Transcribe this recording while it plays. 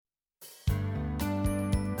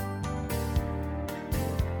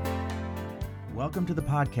Welcome to the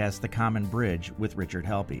podcast, The Common Bridge, with Richard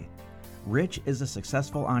Helppie. Rich is a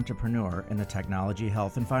successful entrepreneur in the technology,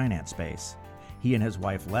 health, and finance space. He and his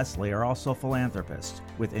wife Leslie are also philanthropists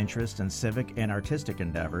with interest in civic and artistic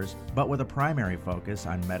endeavors, but with a primary focus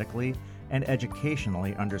on medically and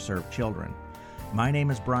educationally underserved children. My name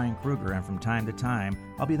is Brian Kruger, and from time to time,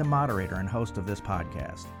 I'll be the moderator and host of this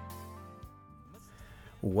podcast.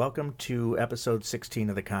 Welcome to episode 16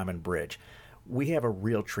 of The Common Bridge. We have a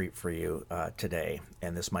real treat for you today,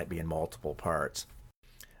 and this might be in multiple parts.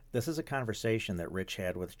 This is a conversation that Rich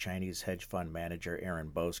had with Chinese hedge fund manager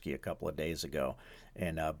Aaron Boesky a couple of days ago,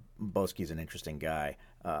 and Boesky's an interesting guy.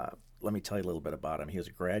 Let me tell you a little bit about him. He was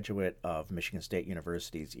a graduate of Michigan State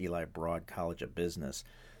University's Eli Broad College of Business,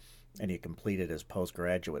 and he completed his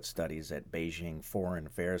postgraduate studies at Beijing Foreign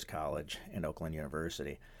Affairs College and Oakland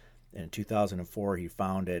University. In 2004, he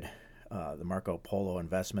founded the Marco Polo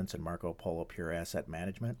Investments and Marco Polo Pure Asset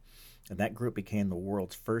Management, and that group became the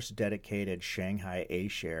world's first dedicated Shanghai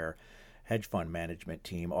A-share hedge fund management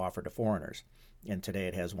team offered to foreigners. And today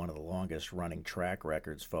it has one of the longest running track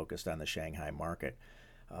records focused on the Shanghai market.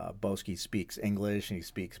 Boesky speaks English and he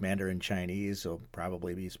speaks Mandarin Chinese, so he'll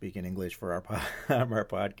probably be speaking English for our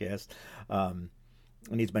podcast. And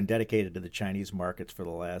he's been dedicated to the Chinese markets for the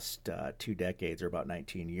last 2 decades, or about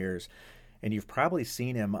 19 years. And you've probably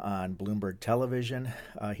seen him on Bloomberg Television.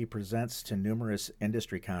 He presents to numerous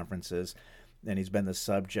industry conferences, and he's been the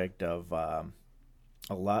subject of a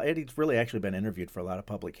lot. And he's really actually been interviewed for a lot of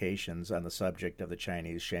publications on the subject of the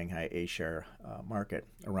Chinese Shanghai A-share market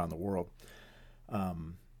around the world.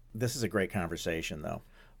 This is a great conversation, though.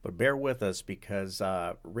 But bear with us because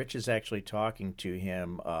Rich is actually talking to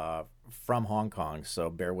him from Hong Kong, so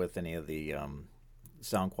bear with any of the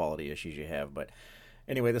sound quality issues you have. But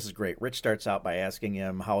anyway, this is great. Rich starts out by asking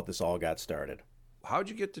him how this all got started. How'd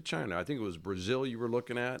you get to China? I think it was Brazil you were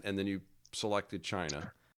looking at, and then you selected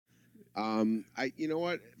China. I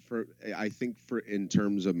think in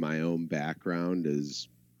terms of my own background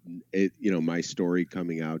my story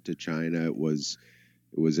coming out to China, it was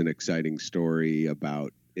an exciting story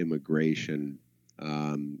about immigration.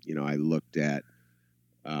 I looked at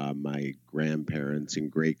my grandparents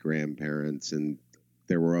and great-grandparents, and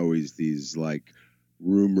there were always these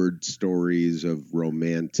rumored stories of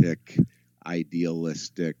romantic,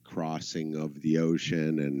 idealistic crossing of the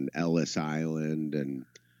ocean and Ellis Island and,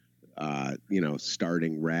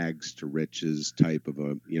 starting rags to riches type of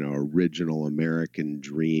original American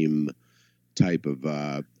dream type of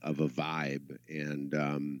a vibe.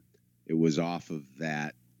 And it was off of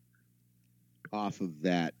that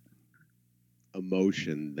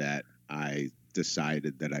emotion that I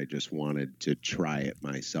decided that I just wanted to try it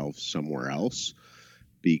myself somewhere else.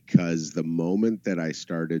 Because the moment that I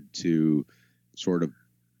started to sort of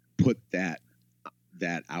put that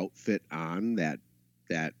outfit on, that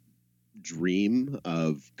dream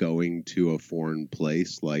of going to a foreign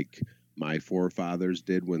place like my forefathers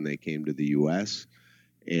did when they came to the U.S.,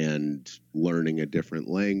 and learning a different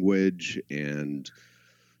language and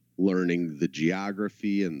learning the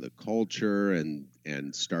geography and the culture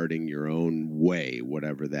and starting your own way,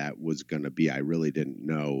 whatever that was going to be. I really didn't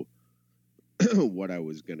know what I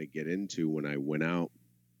was going to get into when I went out,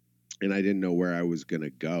 and I didn't know where I was going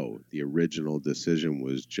to go. The original decision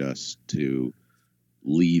was just to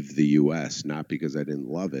leave the U.S., not because I didn't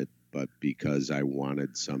love it, but because I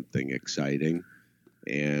wanted something exciting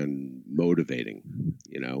and motivating.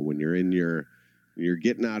 When you're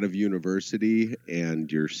getting out of university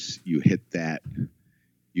and you hit that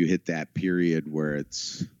period where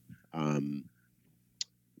it's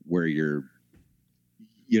where you're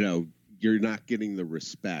not getting the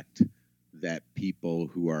respect that people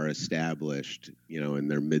who are established, in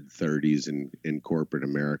their mid-30s in corporate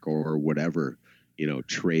America or whatever,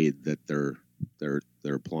 trade that they're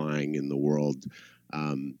applying in the world.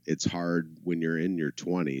 It's hard when you're in your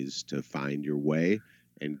 20s to find your way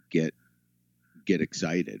and get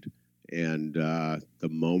excited. And the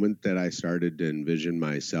moment that I started to envision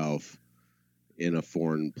myself in a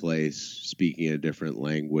foreign place, speaking a different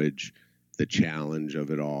language, the challenge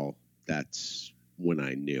of it all, that's when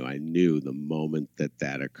I knew the moment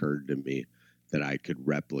that occurred to me that I could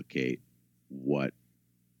replicate what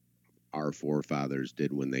our forefathers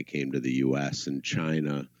did when they came to the U.S. And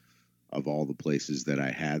China, of all the places that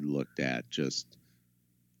I had looked at,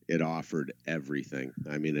 it offered everything.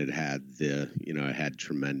 I mean, it had it had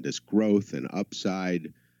tremendous growth and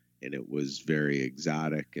upside, and it was very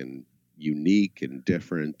exotic and unique and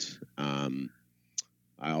different. I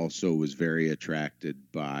also was very attracted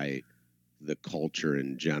by the culture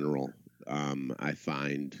in general. I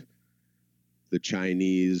find the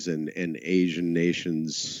Chinese and Asian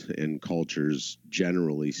nations and cultures,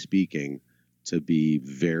 generally speaking, to be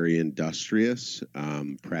very industrious,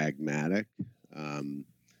 pragmatic,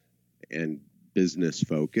 and business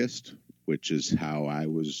focused, which is how I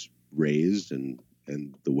was raised and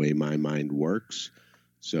the way my mind works.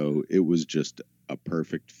 So it was just a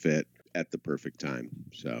perfect fit at the perfect time.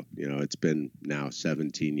 So, it's been now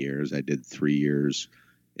 17 years. I did 3 years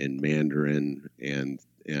in Mandarin and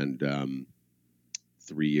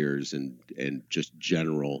 3 years in just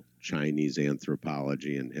general Chinese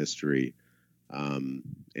anthropology and history.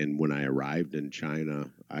 And when I arrived in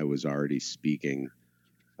China, I was already speaking,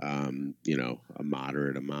 a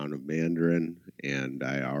moderate amount of Mandarin, and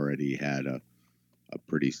I already had a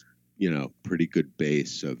pretty good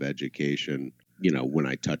base of education. When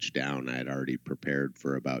I touched down, I had already prepared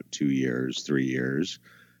for about 2 years, 3 years.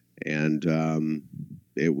 And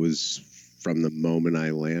it was from the moment I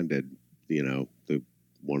landed,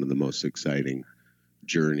 one of the most exciting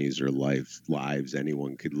journeys or lives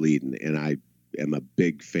anyone could lead. And I am a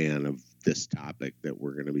big fan of this topic that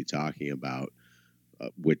we're going to be talking about,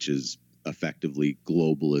 which is effectively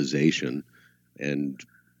globalization. And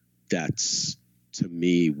that's, to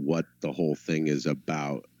me, what the whole thing is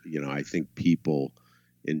about. I think people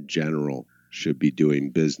in general should be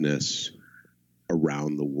doing business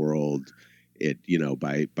around the world.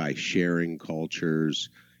 By sharing cultures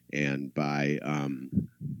and by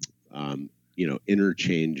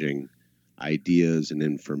interchanging ideas and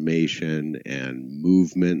information and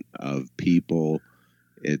movement of people.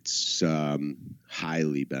 It's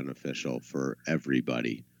highly beneficial for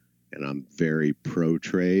everybody, and I'm very pro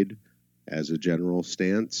trade as a general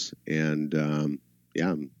stance. And I'm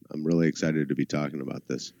really excited to be talking about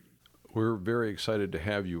this. We're very excited to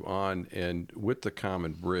have you on, and with the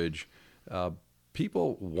Common Bridge,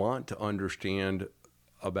 people want to understand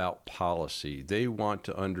about policy. They want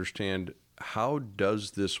to understand, how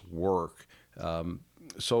does this work?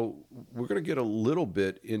 So we're going to get a little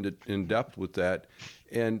bit in depth with that.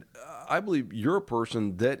 And I believe you're a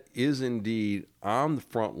person that is indeed on the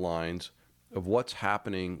front lines of what's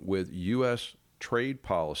happening with U.S. trade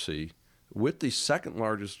policy with the second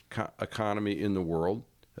largest economy in the world,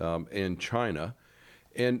 in China.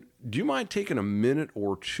 And do you mind taking a minute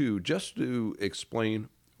or two just to explain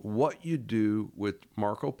what you do with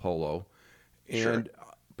Marco Polo, and Sure.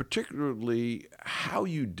 particularly how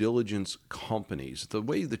you diligence companies, the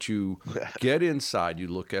way that you get inside, you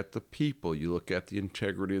look at the people, you look at the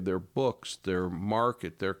integrity of their books, their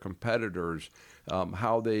market, their competitors,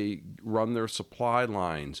 how they run their supply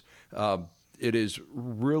lines. It is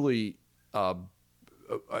really,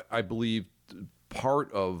 I believe,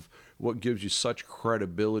 part of what gives you such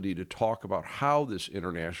credibility to talk about how this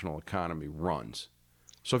international economy runs.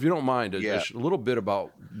 So if you don't mind, just a little bit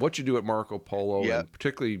about what you do at Marco Polo, and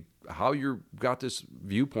particularly how you got this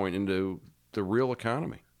viewpoint into the real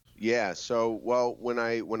economy. Yeah. So, when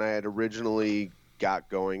I had originally got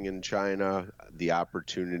going in China, the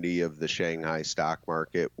opportunity of the Shanghai stock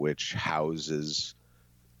market, which houses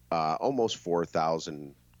almost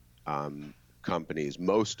 4,000 companies,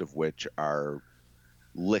 most of which are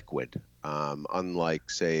liquid,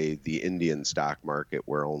 unlike, say, the Indian stock market,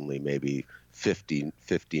 where only maybe 50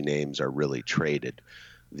 names are really traded.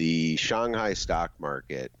 The Shanghai stock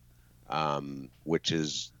market, which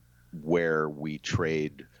is where we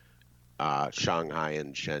trade Shanghai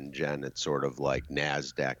and Shenzhen, it's sort of like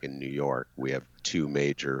NASDAQ in New York. We have two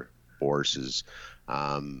major bourses.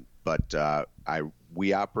 But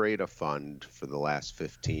we operate a fund for the last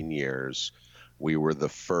 15 years. We were the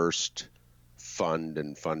first fund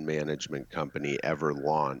and fund management company ever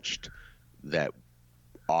launched that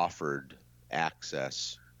offered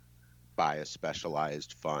access by a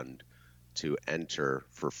specialized fund to enter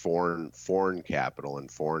for foreign capital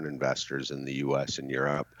and foreign investors in the U.S. and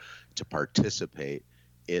Europe to participate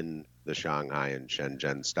in the Shanghai and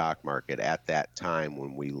Shenzhen stock market. At that time,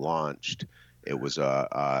 when we launched, it was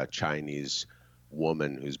a Chinese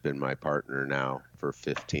woman who's been my partner now for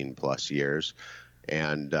 15 plus years.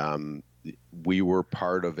 And we were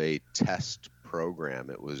part of a test program.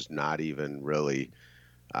 It was not even really,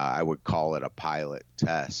 I would call it a pilot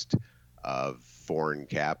test of foreign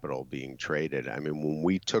capital being traded. I mean, when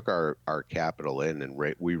we took our capital in, and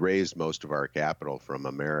we raised most of our capital from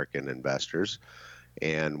American investors.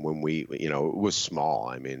 And when it was small.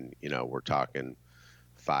 I mean, we're talking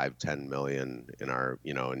 5-10 million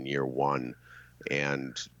in year one.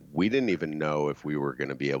 And we didn't even know if we were going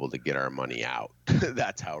to be able to get our money out.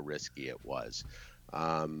 That's how risky it was.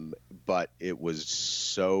 But it was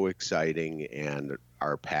so exciting, and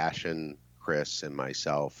our passion, Chris and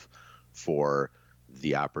myself, for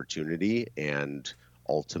the opportunity and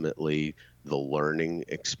ultimately the learning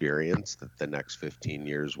experience that the next 15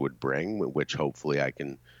 years would bring, which hopefully I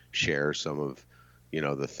can share some of,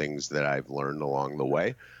 the things that I've learned along the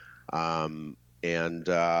way. So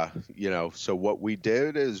what we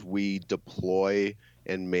did is we deploy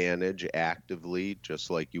and manage actively, just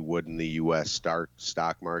like you would in the U.S.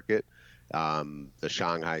 stock market. The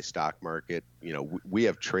Shanghai stock market, we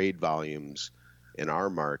have trade volumes in our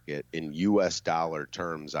market in U.S. dollar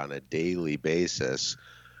terms on a daily basis,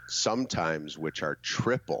 sometimes which are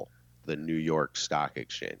triple the New York Stock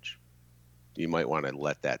Exchange. You might want to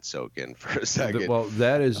let that soak in for a second. Well,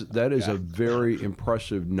 that is a very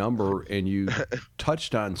impressive number, and you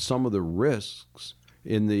touched on some of the risks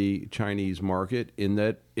in the Chinese market in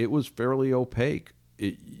that it was fairly opaque.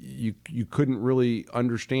 You couldn't really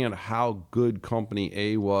understand how good company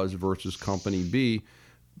A was versus company B,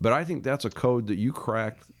 but I think that's a code that you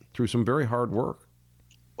cracked through some very hard work.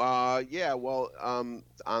 On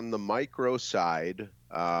the micro side,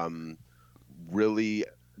 really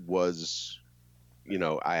was,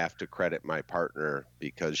 I have to credit my partner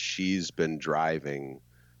because she's been driving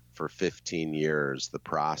for 15 years the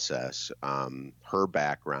process. Her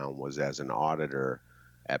background was as an auditor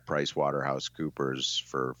at PricewaterhouseCoopers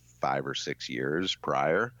for 5 or 6 years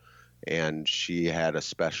prior, and she had a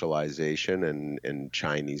specialization in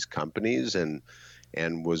Chinese companies and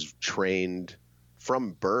was trained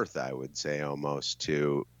from birth, I would say, almost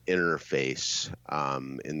to interface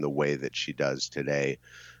in the way that she does today,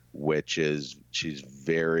 which is she's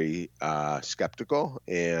very skeptical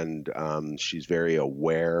and she's very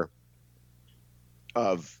aware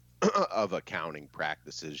of accounting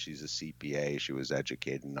practices. She's a CPA. She was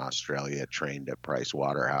educated in Australia, trained at Price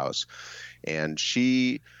Waterhouse, and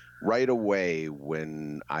she right away,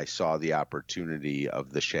 when I saw the opportunity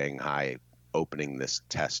of the Shanghai opening this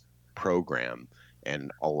test program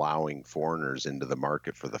and allowing foreigners into the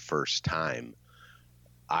market for the first time,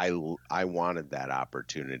 I wanted that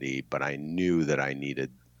opportunity, but I knew that I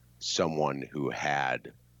needed someone who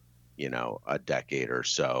had, a decade or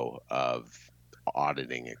so of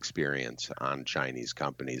auditing experience on Chinese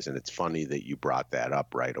companies. And it's funny that you brought that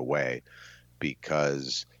up right away,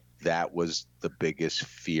 because that was the biggest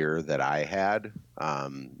fear that I had,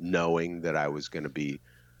 knowing that I was going to be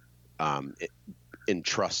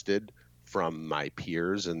entrusted from my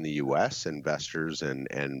peers in the U.S., investors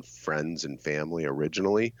and friends and family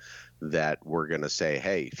originally, that were going to say,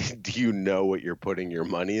 hey, do you know what you're putting your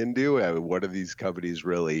money into? I mean, what are these companies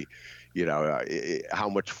really, how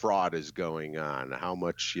much fraud is going on? How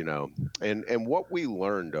much, and what we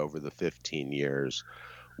learned over the 15 years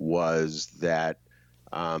was that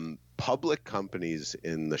public companies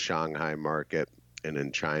in the Shanghai market and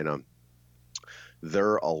in China,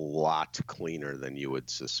 they're a lot cleaner than you would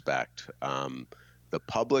suspect. The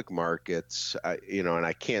public markets, and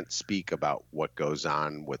I can't speak about what goes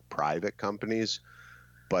on with private companies,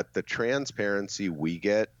 but the transparency we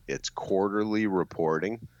get, it's quarterly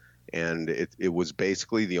reporting, and it was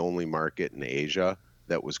basically the only market in Asia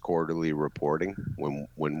that was quarterly reporting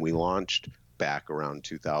when we launched back around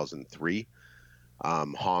 2003.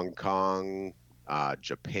 Hong Kong,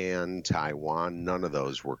 Japan, Taiwan, none of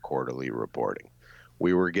those were quarterly reporting.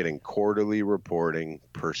 We were getting quarterly reporting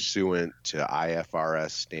pursuant to IFRS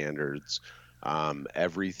standards.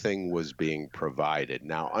 Everything was being provided.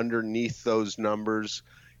 Now, underneath those numbers,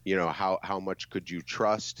 how much could you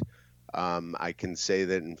trust? I can say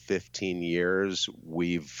that in 15 years,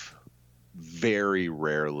 we've very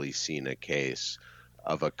rarely seen a case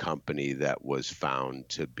of a company that was found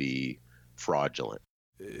to be fraudulent.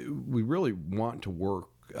 We really want to work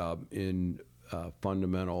in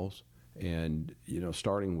fundamentals. And,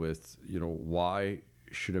 starting with, why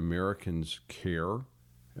should Americans care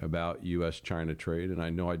about U.S.-China trade? And I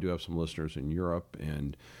know I do have some listeners in Europe,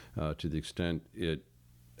 and to the extent it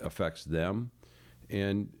affects them.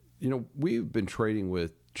 And, we've been trading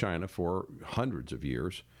with China for hundreds of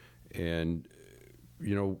years, and,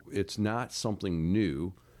 it's not something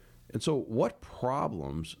new. And so what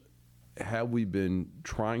problems have we been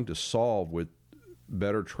trying to solve with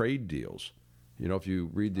better trade deals? If you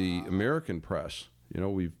read the American press,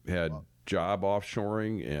 we've had job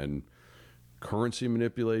offshoring and currency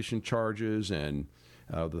manipulation charges and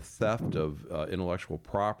the theft of intellectual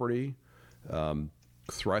property,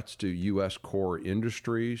 threats to U.S. core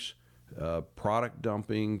industries, product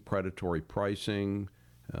dumping, predatory pricing,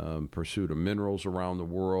 pursuit of minerals around the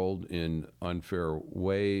world in unfair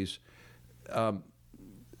ways. So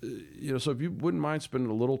if you wouldn't mind spending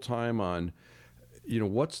a little time on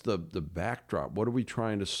what's the backdrop? What are we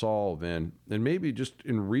trying to solve? And maybe just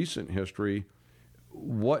in recent history,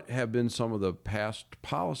 what have been some of the past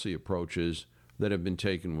policy approaches that have been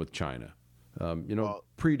taken with China,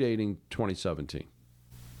 predating 2017?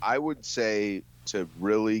 I would say to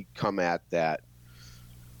really come at that,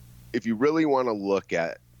 if you really want to look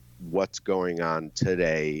at what's going on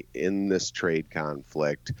today in this trade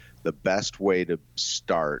conflict, the best way to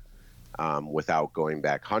start without going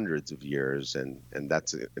back hundreds of years, and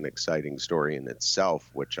that's an exciting story in itself,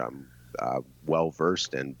 which I'm well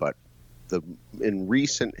versed in, but in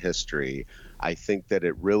recent history, I think that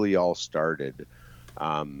it really all started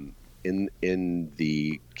in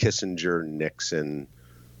the Kissinger-Nixon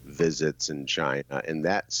visits in China, and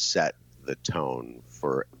that set the tone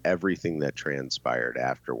for everything that transpired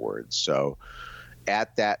afterwards. So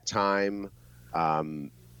at that time,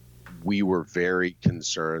 we were very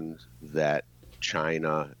concerned that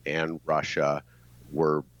China and Russia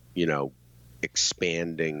were,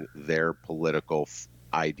 expanding their political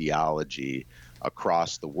ideology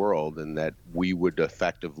across the world, and that we would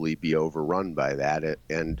effectively be overrun by that.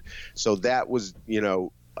 And so that was,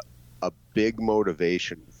 a big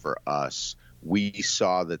motivation for us. We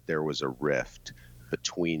saw that there was a rift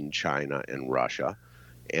between China and Russia,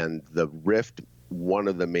 and the rift, one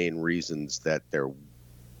of the main reasons that there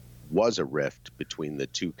was a rift between the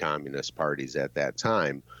two communist parties at that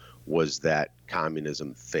time was that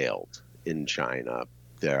communism failed in China.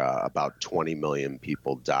 There about 20 million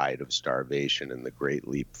people died of starvation in the Great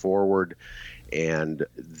Leap Forward, and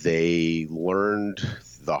they learned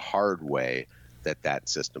the hard way that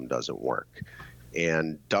system doesn't work.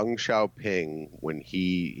 And Deng Xiaoping, when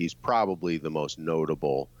he's probably the most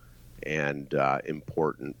notable and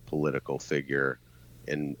important political figure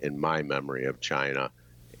in my memory of China.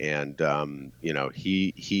 And,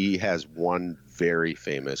 he has one very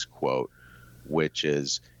famous quote, which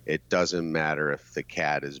is, "It doesn't matter if the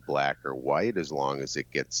cat is black or white as long as it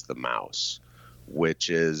gets the mouse," which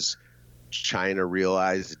is China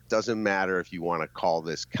realized it doesn't matter if you want to call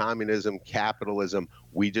this communism, capitalism,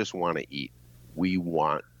 we just want to eat. We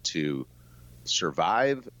want to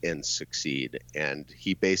survive and succeed. And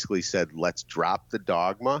he basically said, let's drop the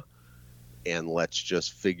dogma and let's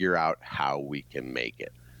just figure out how we can make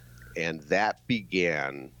it. And that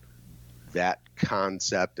began, that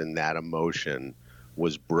concept and that emotion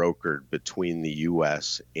was brokered between the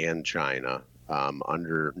U.S. and China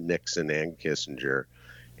under Nixon and Kissinger.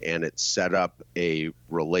 And it set up a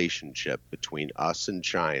relationship between us and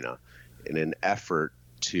China in an effort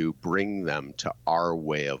to bring them to our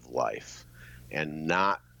way of life and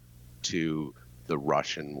not to the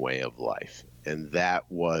Russian way of life. And that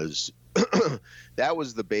was that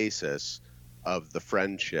was the basis of the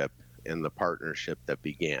friendship and the partnership that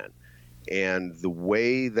began. And the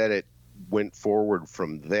way that it went forward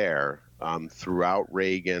from there, throughout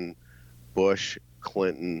Reagan, Bush,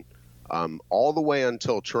 Clinton, all the way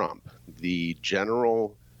until Trump, the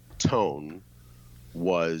general tone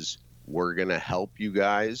was, we're going to help you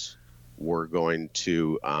guys. We're going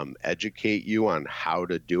to educate you on how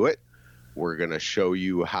to do it. We're going to show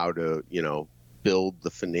you how to, build the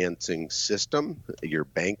financing system, your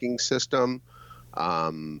banking system.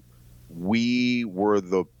 We were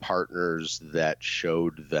the partners that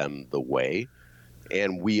showed them the way,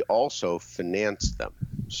 and we also financed them.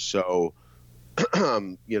 So,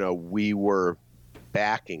 we were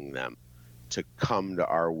backing them to come to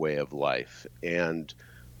our way of life. And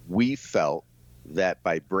we felt that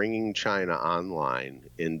by bringing China online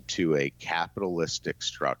into a capitalistic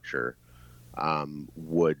structure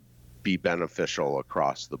would be beneficial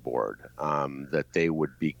across the board, that they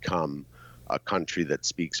would become a country that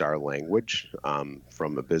speaks our language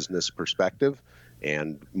from a business perspective,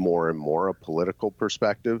 and more a political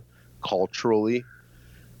perspective, culturally.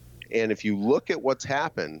 And if you look at what's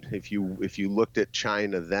happened, if you looked at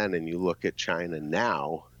China then and you look at China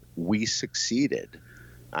now, we succeeded.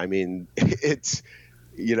 I mean, it's,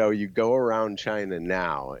 you go around China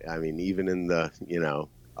now, I mean, even in the,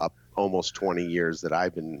 up almost 20 years that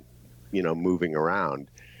I've been, moving around,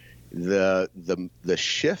 the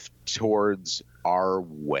shift towards our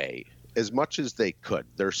way, as much as they could,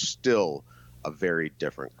 they're still a very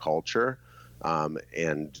different culture.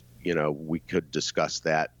 And, we could discuss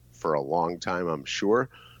that for a long time, I'm sure,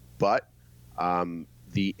 but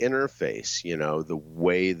the interface, the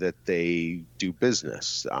way that they do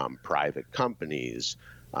business, private companies,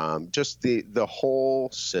 just the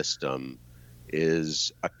whole system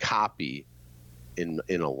is a copy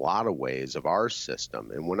in a lot of ways of our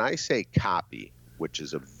system. And when I say copy, which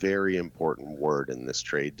is a very important word in this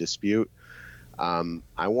trade dispute,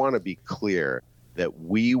 I want to be clear that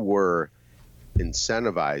we were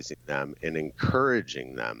incentivizing them and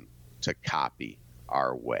encouraging them to copy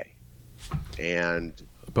our way. And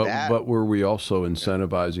but were we also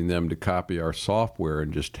incentivizing them to copy our software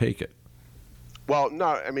and just take it? Well, no,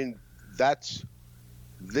 I mean,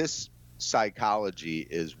 this psychology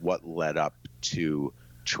is what led up to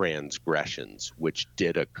transgressions, which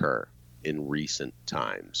did occur in recent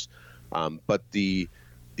times. But the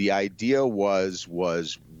idea was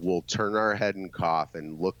we'll turn our head and cough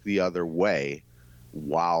and look the other way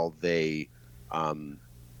while they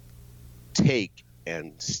take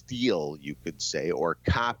and steal, you could say, or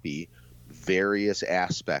copy various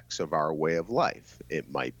aspects of our way of life.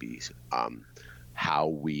 It might be how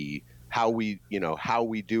we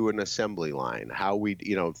do an assembly line, how we,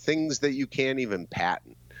 things that you can't even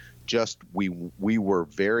patent. Just we were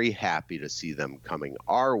very happy to see them coming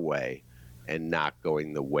our way and not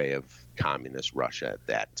going the way of communist Russia at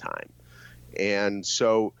that time. And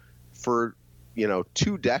so for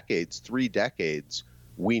 2 decades, 3 decades,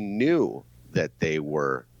 we knew that they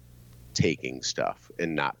were taking stuff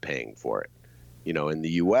and not paying for it. In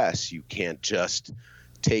the U.S., you can't just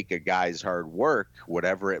take a guy's hard work,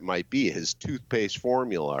 whatever it might be, his toothpaste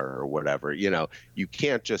formula or whatever. You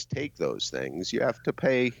can't just take those things. You have to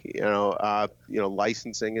pay,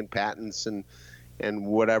 licensing and patents and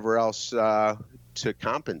whatever else to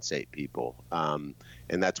compensate people. And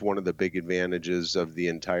that's one of the big advantages of the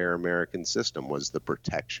entire American system was the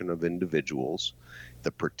protection of individuals,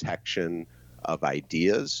 the protection of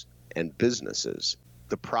ideas and businesses.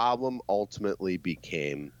 The problem ultimately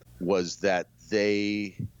was that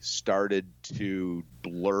they started to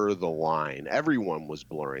blur the line. Everyone was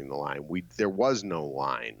blurring the line. There was no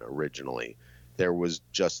line originally. There was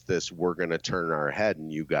just this, we're going to turn our head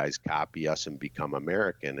and you guys copy us and become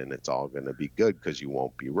American and it's all going to be good because you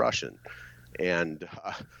won't be Russian. And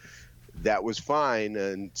that was fine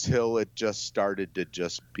until it just started to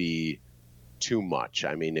just be too much.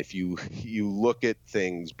 I mean, if you look at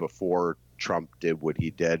things before Trump did what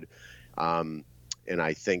he did, and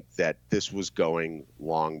I think that this was going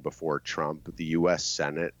long before Trump, the U.S.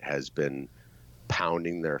 Senate has been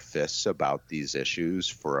pounding their fists about these issues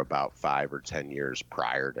for about 5 or 10 years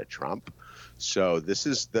prior to Trump. So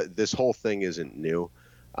this whole thing isn't new.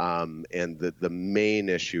 And the main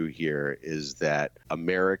issue here is that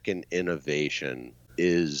American innovation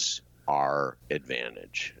is our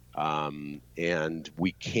advantage. And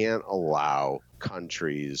we can't allow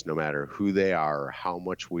countries, no matter who they are, or how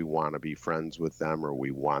much we want to be friends with them, or we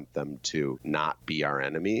want them to not be our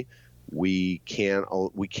enemy. We can't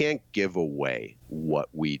give away what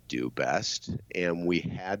we do best. And we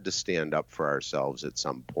had to stand up for ourselves at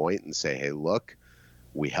some point and say, hey, look,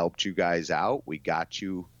 we helped you guys out. We got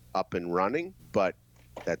you up and running. But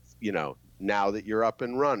that's, now that you're up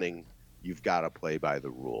and running, you've got to play by the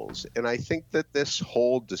rules. And I think that this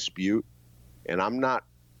whole dispute, and I'm not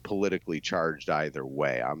politically charged either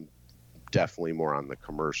way. I'm definitely more on the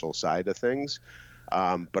commercial side of things.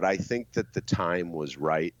 But I think that the time was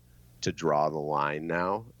right to draw the line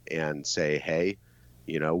now and say, hey,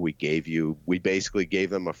 we basically gave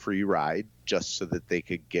them a free ride just so that they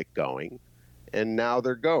could get going. And now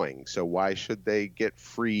they're going. So why should they get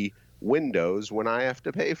free Windows when I have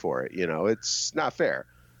to pay for it? It's not fair.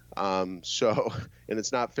 And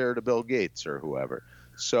it's not fair to Bill Gates or whoever.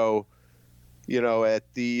 So,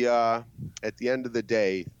 at the end of the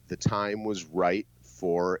day, the time was right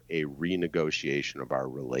for a renegotiation of our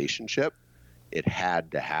relationship. It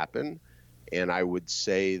had to happen. And I would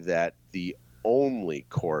say that the only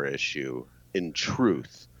core issue, in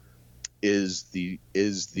truth, is the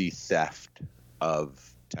theft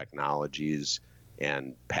of technologies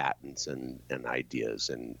and patents and ideas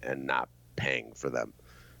and not paying for them.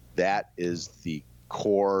 That is the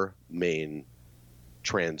core main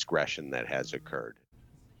transgression that has occurred.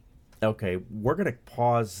 Okay, we're going to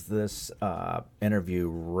pause this interview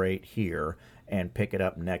right here and pick it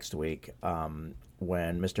up next week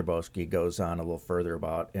when Mr. Boesky goes on a little further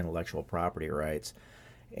about intellectual property rights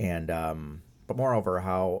and but moreover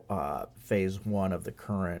how phase 1 of the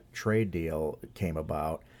current trade deal came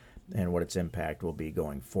about and what its impact will be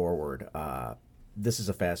going forward. This is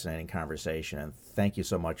a fascinating conversation, and thank you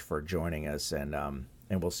so much for joining us. And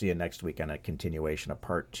we'll see you next week on a continuation of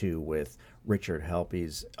part 2 with Richard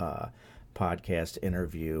Helppie's podcast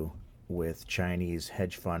interview with Chinese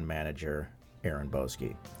hedge fund manager Aaron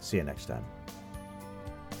Boesky. See you next time.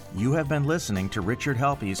 You have been listening to Richard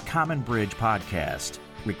Helppie's Common Bridge podcast.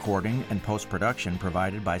 Recording and post-production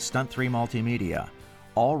provided by Stunt 3 Multimedia.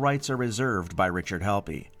 All rights are reserved by Richard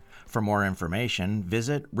Helppie. For more information,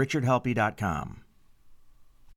 visit richardhelppie.com.